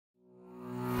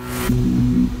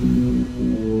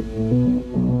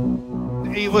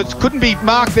couldn't be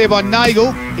marked there by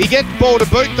Nagel. He gets ball to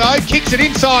boot though, kicks it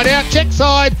inside out, check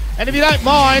side, and if you don't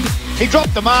mind, he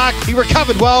dropped the mark, he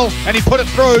recovered well, and he put it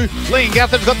through. Liam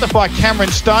Guther's got the by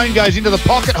Cameron Stone, goes into the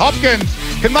pocket. Hopkins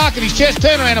can mark at his chest,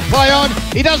 turn around and play on.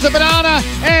 He does the banana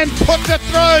and puts it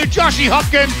through. Joshy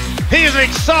Hopkins, he is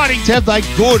exciting. Have they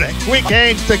good and quick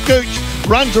hands to Gooch.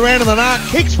 Runs around in the arc,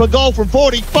 kicks for goal from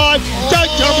 45. Don't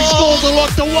tell me scores are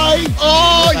locked away.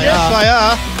 Oh, yes, they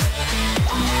are.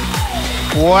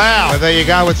 Wow. Well, there you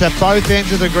go. It's at both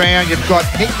ends of the ground. You've got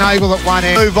Nick Nagel at one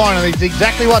end. Move on, and it's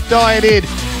exactly what Dyer did.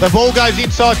 The ball goes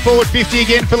inside forward 50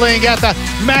 again for Liam Guther.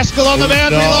 Maskell on the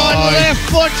boundary line, left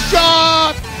foot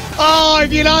shot. Oh,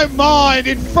 if you don't mind,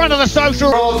 in front of the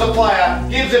social. Rolls the player,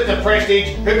 gives it to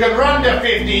Prestige, who can run to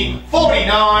 50,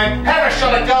 49, have a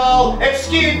shot at goal. It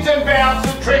skids and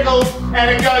bounces and trickles, and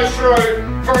it goes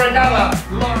through for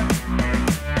another.